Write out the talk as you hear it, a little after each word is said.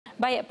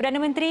Baik, Perdana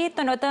Menteri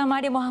Tun Dr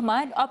Mahathir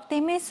Mohamad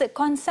optimis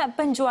konsep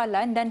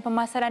penjualan dan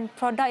pemasaran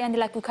produk yang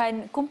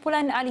dilakukan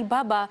kumpulan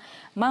Alibaba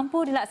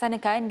mampu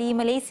dilaksanakan di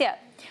Malaysia.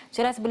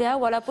 Jelas beliau,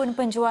 walaupun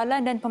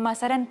penjualan dan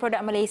pemasaran produk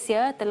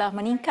Malaysia telah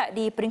meningkat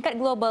di peringkat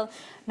global,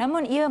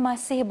 namun ia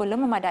masih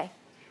belum memadai.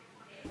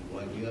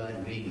 What you are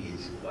doing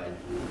is quite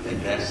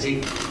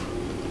fantastic,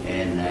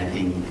 and I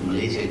think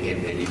Malaysia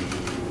can benefit,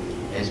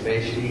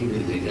 especially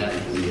with regard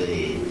to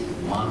the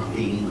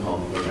marketing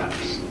of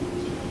products.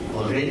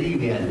 Already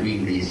we are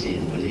doing this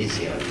in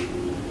Malaysia.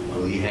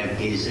 We have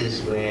cases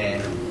where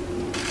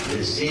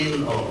the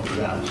sale of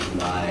products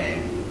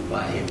by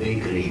a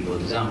bakery, for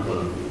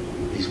example,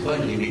 is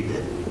quite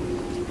limited.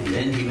 And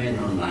then he went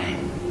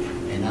online,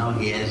 and now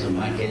he has a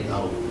market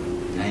of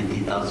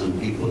 90,000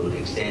 people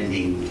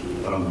extending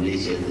from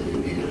Malaysia to the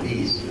Middle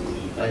East.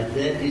 But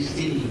that is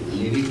still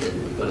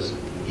limited because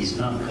it's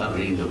not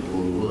covering the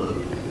full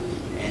world.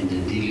 And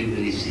the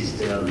delivery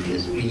system, the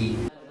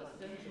speed.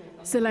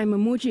 Selain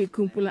memuji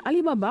kumpulan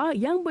Alibaba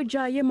yang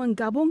berjaya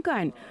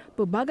menggabungkan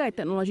pelbagai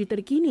teknologi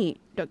terkini,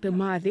 Dr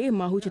Mahathir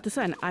mahu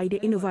cetusan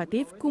idea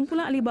inovatif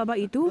kumpulan Alibaba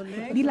itu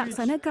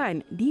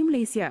dilaksanakan di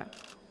Malaysia.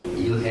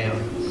 You have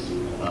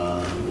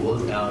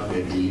worked out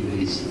the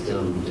delivery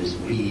system, the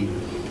speed,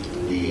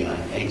 the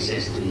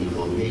access to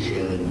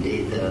information,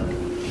 data,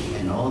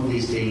 and all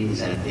these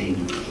things, I think,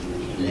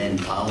 lend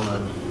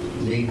power,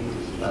 make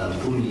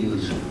full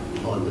use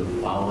of the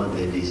power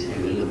that is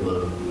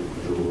available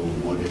to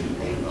modern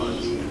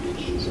technology.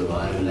 So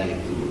I would like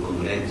to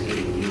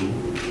congratulate you,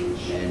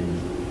 and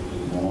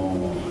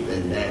more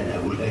than that, I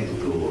would like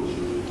to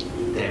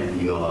tap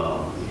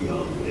your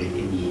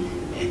creative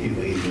and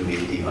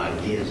innovative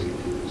ideas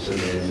so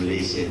that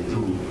Malaysia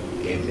too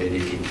can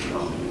benefit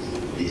from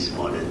this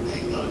modern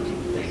technology.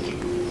 Thank you.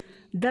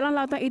 Dalam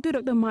lautan itu,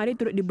 Dr Mahathir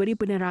turut diberi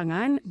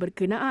penerangan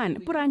berkenaan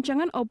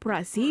perancangan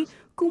operasi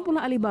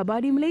kumpulan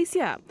Alibaba di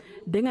Malaysia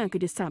dengan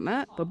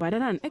kerjasama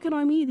Perdana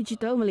Ekonomi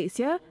Digital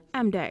Malaysia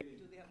 (AMDAC).